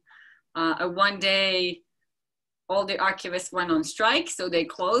one? One day, all the archivists went on strike, so they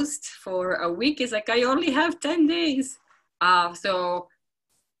closed for a week. It's like, I only have 10 days. So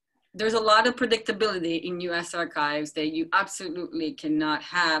there's a lot of predictability in US archives that you absolutely cannot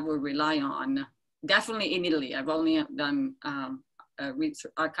have or rely on. Definitely in Italy. I've only done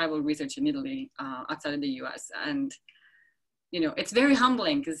archival research in Italy outside of the US. And, you know, it's very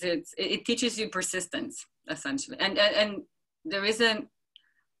humbling because it teaches you persistence, essentially. And there isn't,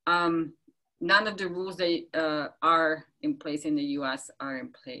 none of the rules that are in place in the US are in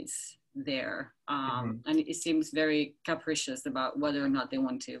place there. And it seems very capricious about whether or not they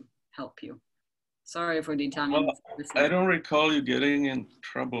want to help you. Sorry for the Italian. Well, I don't recall you getting in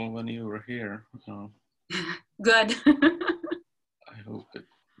trouble when you were here. So Good. I hope it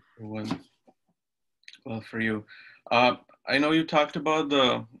went well for you. I know you talked about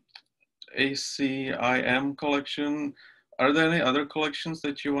the ACIM collection. Are there any other collections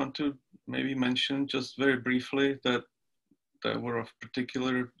that you want to maybe mention just very briefly that were of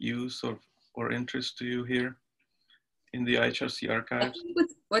particular use or interest to you here in the IHRC archives? I think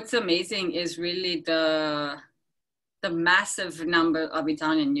what's amazing is really the massive number of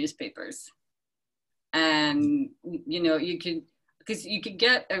Italian newspapers. And, you know, because you could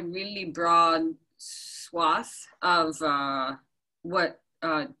get a really broad swath of what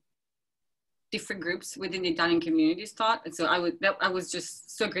different groups within the Italian communities taught. And so I was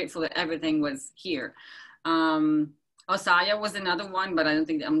just so grateful that everything was here. Osaya was another one, but I don't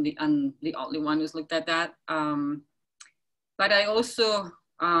think I'm the only one who's looked at that. But I also,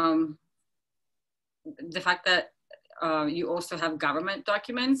 the fact that you also have government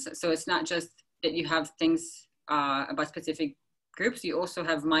documents. So it's not just that you have things about specific groups, you also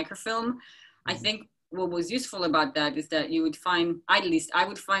have microfilm. I think what was useful about that is that you would find, at least I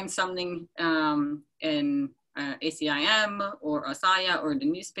would find something in ACIM or Osaya or the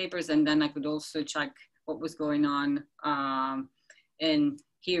newspapers, and then I could also check what was going on in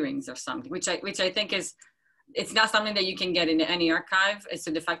hearings or something, which I think is, it's not something that you can get in any archive.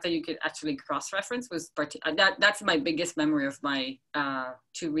 So the fact that you could actually cross-reference was, that's my biggest memory of my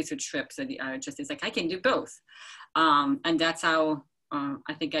 2 research trips at the IHRC. It's like, I can do both. And that's how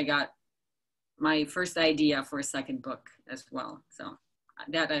I think I got my first idea for a second book as well. So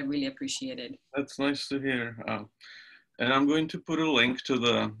that I really appreciated. That's nice to hear. And I'm going to put a link to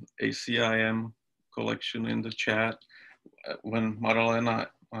the ACIM collection in the chat when Maddalena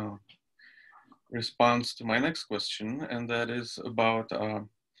responds to my next question, and that is about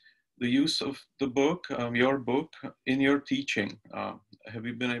the use of the book, your book, in your teaching. Have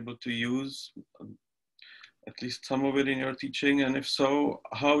you been able to use at least some of it in your teaching? And if so,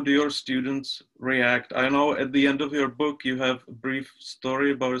 how do your students react? I know at the end of your book, you have a brief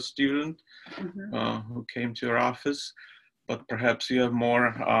story about a student who came to your office, but perhaps you have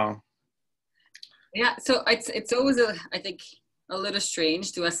more. Yeah, so it's always, I think, a little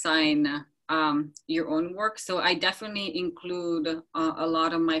strange to assign your own work. So I definitely include a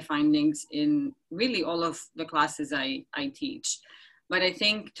lot of my findings in really all of the classes I teach. But I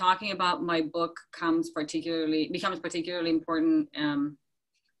think talking about my book becomes particularly important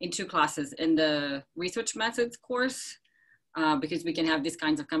in 2 classes, in the research methods course, because we can have these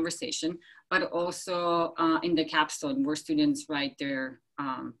kinds of conversation, but also in the capstone where students write their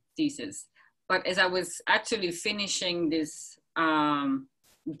thesis. But as I was actually finishing this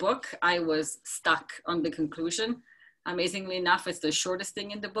book, I was stuck on the conclusion. Amazingly enough, it's the shortest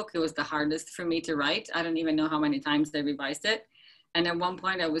thing in the book. It was the hardest for me to write. I don't even know how many times I revised it. And at one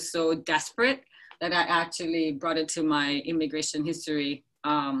point I was so desperate that I actually brought it to my immigration history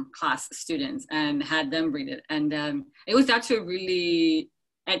class students and had them read it. And it was actually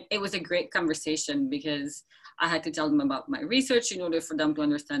it was a great conversation because I had to tell them about my research in order for them to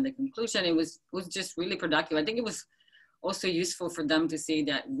understand the conclusion. It was just really productive. I think it was also useful for them to see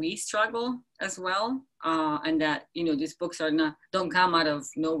that we struggle as well, and that, you know, these books don't come out of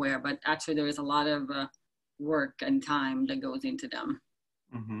nowhere, but actually there is a lot of work and time that goes into them.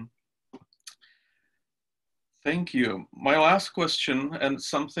 Thank you. My last question, and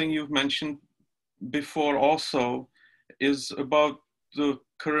something you've mentioned before also, is about the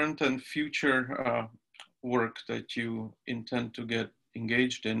current and future work that you intend to get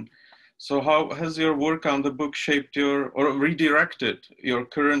engaged in. So how has your work on the book shaped or redirected your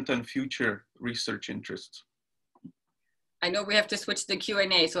current and future research interests? I know we have to switch the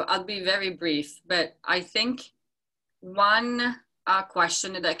Q&A, so I'll be very brief, but I think one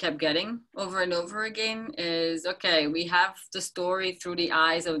question that I kept getting over and over again is, okay, we have the story through the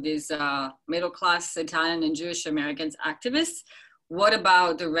eyes of these middle-class Italian and Jewish Americans activists. What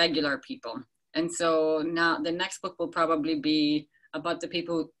about the regular people? And so now the next book will probably be about the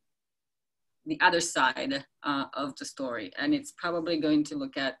people, the other side of the story. And it's probably going to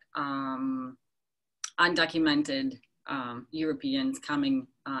look at undocumented Europeans coming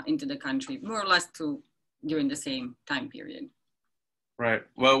into the country, more or less during the same time period. Right.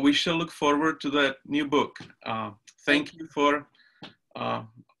 Well, we shall look forward to that new book. Thank you for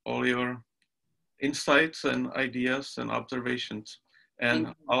all your insights and ideas and observations.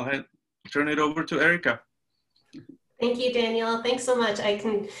 And I'll turn it over to Erika. Thank you, Daniel. Thanks so much.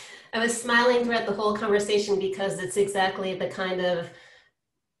 I was smiling throughout the whole conversation because it's exactly the kind of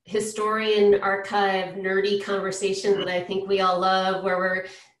historian, archive, nerdy conversation that I think we all love, where we're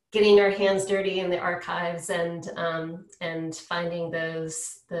getting our hands dirty in the archives and finding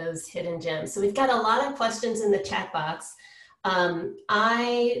those hidden gems. So we've got a lot of questions in the chat box.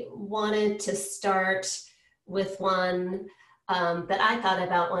 I wanted to start with one that I thought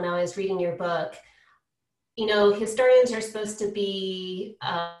about when I was reading your book. You know, historians are supposed to be,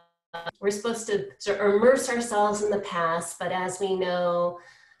 we're supposed to sort of immerse ourselves in the past, but as we know,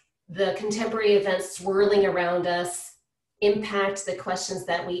 the contemporary events swirling around us impact the questions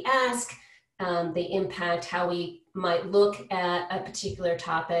that we ask. They impact how we might look at a particular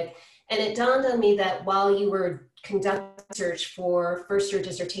topic. And it dawned on me that while you were conducting research for first your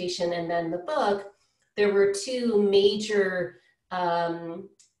dissertation and then the book, there were two major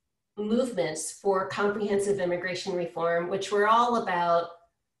movements for comprehensive immigration reform, which were all about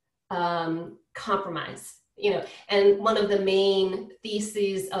compromise. You know, and one of the main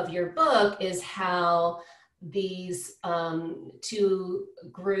theses of your book is how these two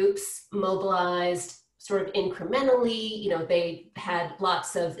groups mobilized sort of incrementally. You know, they had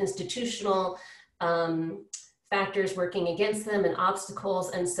lots of institutional factors working against them and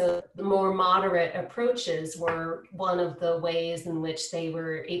obstacles. And so the more moderate approaches were one of the ways in which they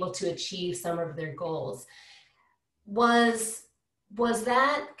were able to achieve some of their goals. Was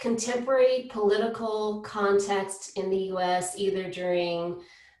that contemporary political context in the US, either during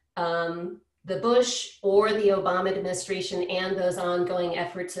the Bush or the Obama administration and those ongoing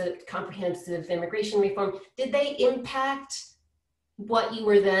efforts at comprehensive immigration reform, did they impact what you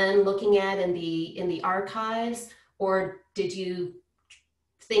were then looking at in the archives, or did you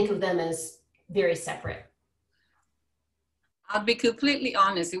think of them as very separate? I'll be completely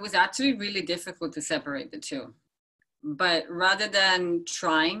honest, it was actually really difficult to separate the two. But rather than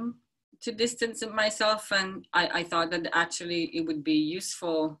trying to distance myself, and I thought that actually it would be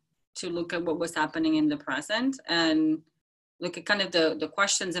useful to look at what was happening in the present and look at kind of the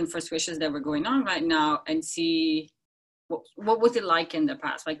questions and frustrations that were going on right now and see what was it like in the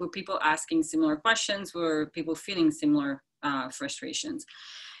past? Like, were people asking similar questions? Were people feeling similar frustrations?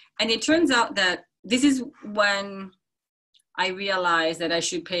 And it turns out that this is when I realized that I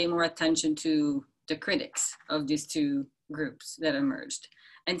should pay more attention to the critics of these two groups that emerged.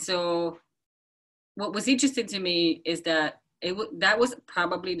 And so what was interesting to me is that that was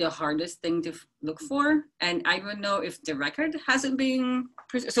probably the hardest thing to look for. And I don't know if the record hasn't been,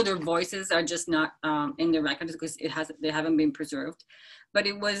 so their voices are just not in the record because they haven't been preserved. But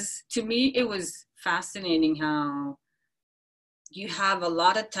it was, to me, it was fascinating how you have a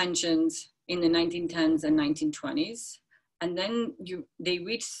lot of tensions in the 1910s and 1920s. And then they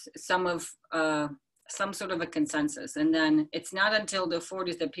reach some sort of a consensus. And then it's not until the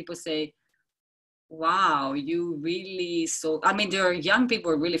 40s that people say, wow, you really sold, I mean, there are young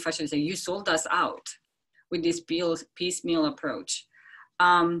people who are really frustrated, say, you sold us out with this piecemeal approach.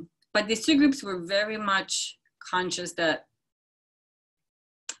 But these two groups were very much conscious that,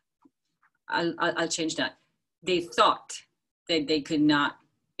 I'll change that. They thought that they could not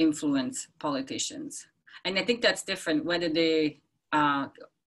influence politicians. And I think that's different, whether they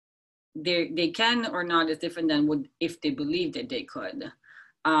can or not is different than if they believed that they could.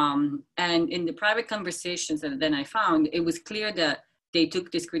 And in the private conversations that then I found, it was clear that they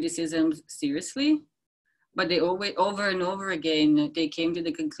took these criticisms seriously, but they always, over and over again, they came to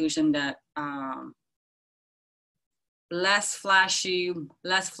the conclusion that less flashy,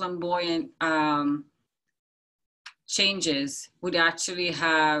 less flamboyant changes would actually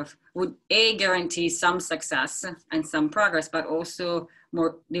would guarantee some success and some progress, but also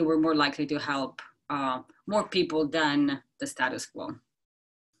they were more likely to help more people than the status quo.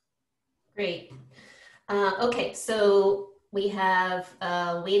 Great. Okay, so we have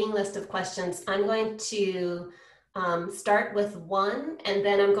a waiting list of questions. I'm going to start with one, and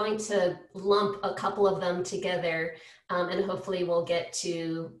then I'm going to lump a couple of them together, and hopefully we'll get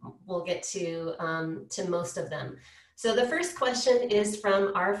to most of them. So the first question is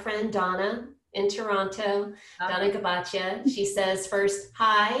from our friend Donna in Toronto, Donna Gabatia. She says first,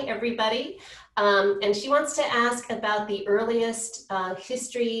 hi, everybody. And she wants to ask about the earliest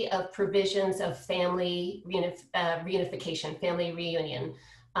history of provisions of family reunification, family reunion.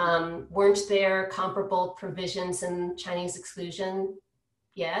 Weren't there comparable provisions in Chinese exclusion?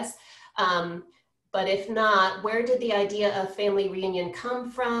 Yes. But if not, where did the idea of family reunion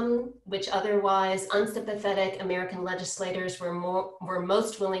come from, which otherwise unsympathetic American legislators were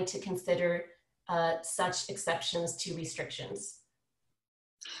most willing to consider such exceptions to restrictions?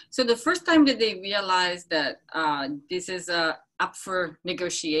 So the first time that they realized that this is up for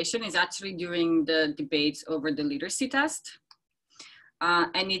negotiation is actually during the debates over the literacy test.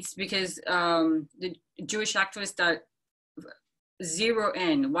 And it's because the Jewish activists that zero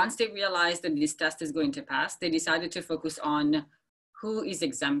in, once they realized that this test is going to pass, they decided to focus on who is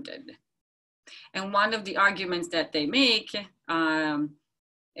exempted. And one of the arguments that they make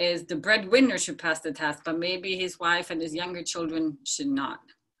is the breadwinner should pass the test, but maybe his wife and his younger children should not.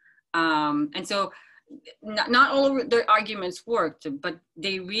 And so not all of their arguments worked, but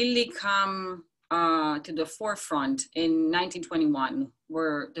they really come to the forefront in 1921,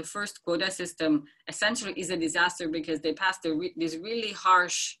 where the first quota system essentially is a disaster because they passed this really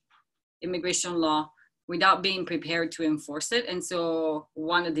harsh immigration law without being prepared to enforce it. And so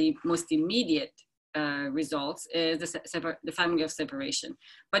one of the most immediate results is the family of separation.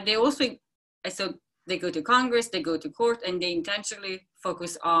 But they also, so they go to Congress, they go to court, and they intentionally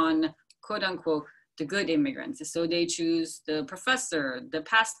focus on, quote unquote, the good immigrants. So they choose the professor, the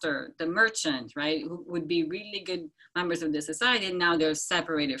pastor, the merchant, right, who would be really good members of the society, and now they're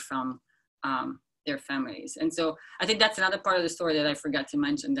separated from their families. And so I think that's another part of the story that I forgot to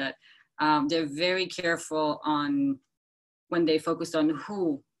mention, that they're very careful on when they focus on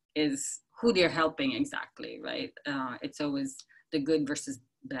who they're helping exactly, right? It's always the good versus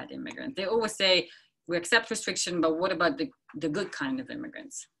bad immigrant. They always say, we accept restriction, but what about the good kind of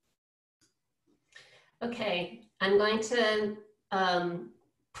immigrants? Okay, I'm going to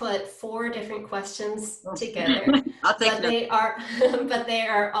put 4 different questions together. I'll take but they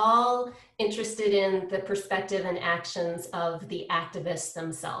are all interested in the perspective and actions of the activists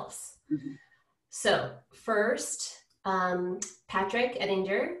themselves. Mm-hmm. So first, Patrick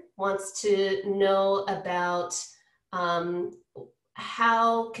Ettinger wants to know about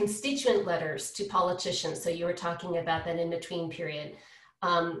how constituent letters to politicians, so you were talking about that in-between period,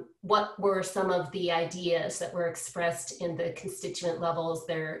 what were some of the ideas that were expressed in the constituent levels,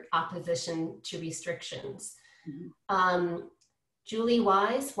 their opposition to restrictions? Mm-hmm. Julie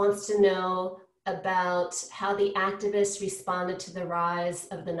Wise wants to know about how the activists responded to the rise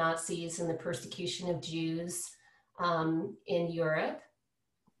of the Nazis and the persecution of Jews in Europe.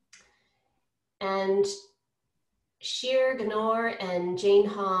 And Shir Ganor and Jane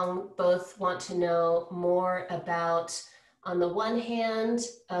Hong both want to know more about, on the one hand,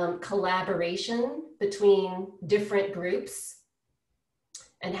 collaboration between different groups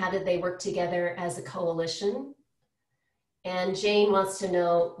and how did they work together as a coalition. And Jane wants to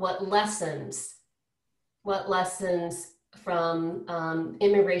know what lessons from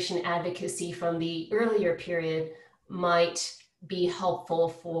immigration advocacy from the earlier period might be helpful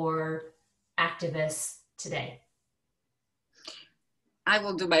for activists today. I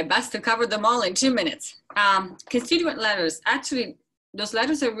will do my best to cover them all in 2 minutes. Constituent letters, actually, those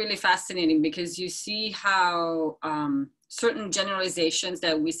letters are really fascinating because you see how certain generalizations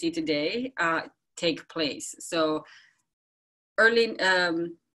that we see today take place. So early,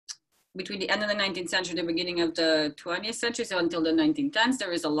 between the end of the 19th century, the beginning of the 20th century, so until the 1910s,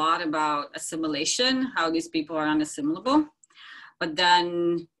 there is a lot about assimilation, how these people are unassimilable. But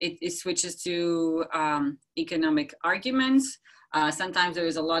then it switches to economic arguments. Sometimes there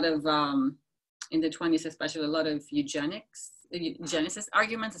is a lot of, in the 20s especially, a lot of eugenicist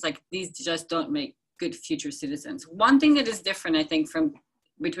arguments. It's like, these just don't make good future citizens. One thing that is different, I think, from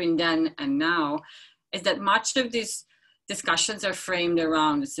between then and now, is that much of these discussions are framed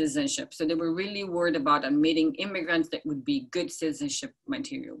around citizenship. So they were really worried about admitting immigrants that would be good citizenship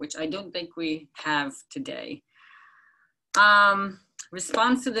material, which I don't think we have today.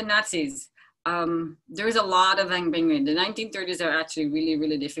 Response to the Nazis. There is a lot of angry. The 1930s are actually really,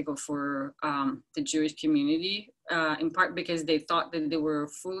 really difficult for the Jewish community, in part because they thought that they were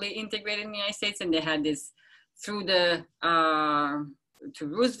fully integrated in the United States, and they had this through the to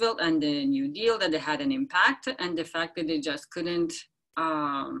Roosevelt and the New Deal that they had an impact, and the fact that they just couldn't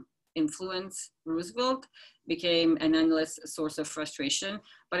influence Roosevelt became an endless source of frustration.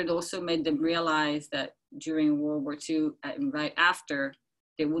 But it also made them realize that during World War II and right after,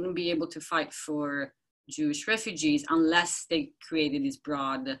 they wouldn't be able to fight for Jewish refugees unless they created these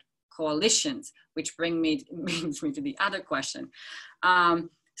broad coalitions, which brings me to the other question.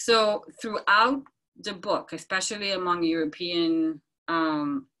 So throughout the book, especially among European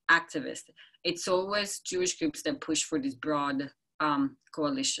activists, it's always Jewish groups that push for these broad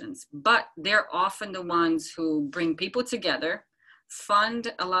coalitions, but they're often the ones who bring people together,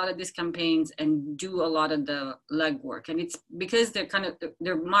 fund a lot of these campaigns, and do a lot of the legwork. And it's because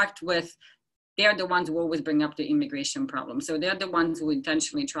they're marked with, they're the ones who always bring up the immigration problem. So they're the ones who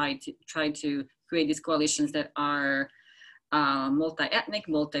intentionally try to create these coalitions that are multi-ethnic,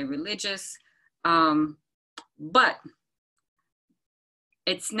 multi-religious, but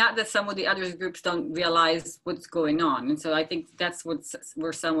it's not that some of the other groups don't realize what's going on. And so I think that's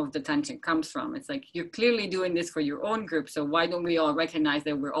where some of the tension comes from. It's like, you're clearly doing this for your own group, so why don't we all recognize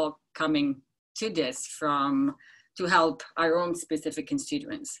that we're all coming to this to help our own specific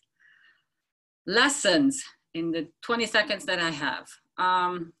constituents. Lessons in the 20 seconds that I have.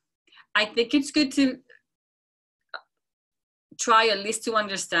 I think it's good to try at least to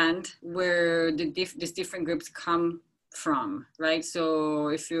understand where these different groups come from, right? So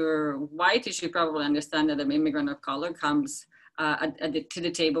if you're white, you should probably understand that an immigrant of color comes to the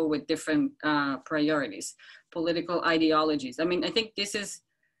table with different priorities, political ideologies. I mean, I think this is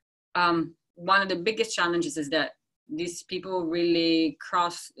one of the biggest challenges, is that these people really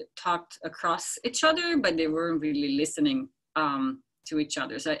talked across each other, but they weren't really listening to each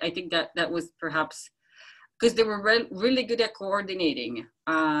other. So I think that was perhaps because they were really good at coordinating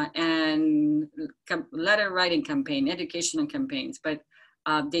and letter writing campaign, educational campaigns, but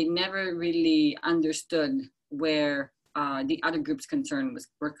they never really understood where the other group's concern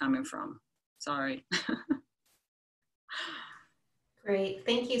were coming from. Sorry. Great,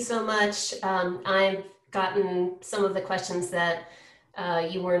 thank you so much. I've gotten some of the questions that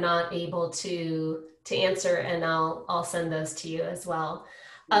you were not able to answer, and I'll send those to you as well.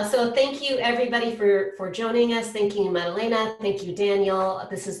 So thank you everybody for joining us. Thank you, Maddalena. Thank you, Daniel.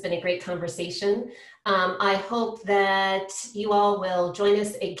 This has been a great conversation. I hope that you all will join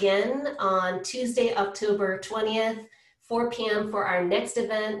us again on Tuesday, October 20th, 4 p.m. for our next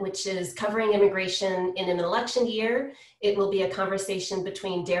event, which is covering immigration in an election year. It will be a conversation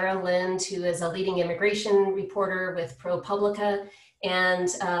between Dara Lind, who is a leading immigration reporter with ProPublica, and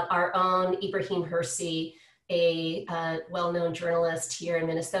our own Ibrahim Hirsi, a well-known journalist here in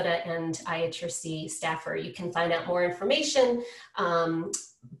Minnesota and IHRC staffer. You can find out more information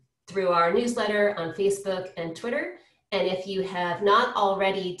through our newsletter on Facebook and Twitter. And if you have not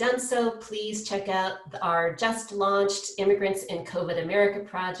already done so, please check out our just launched Immigrants in COVID America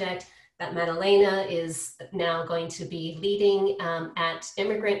project that Maddalena is now going to be leading at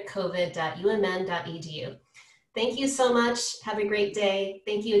immigrantcovid.umn.edu. Thank you so much. Have a great day.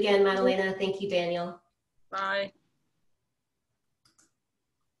 Thank you again, Maddalena. Thank you, Daniel. Bye.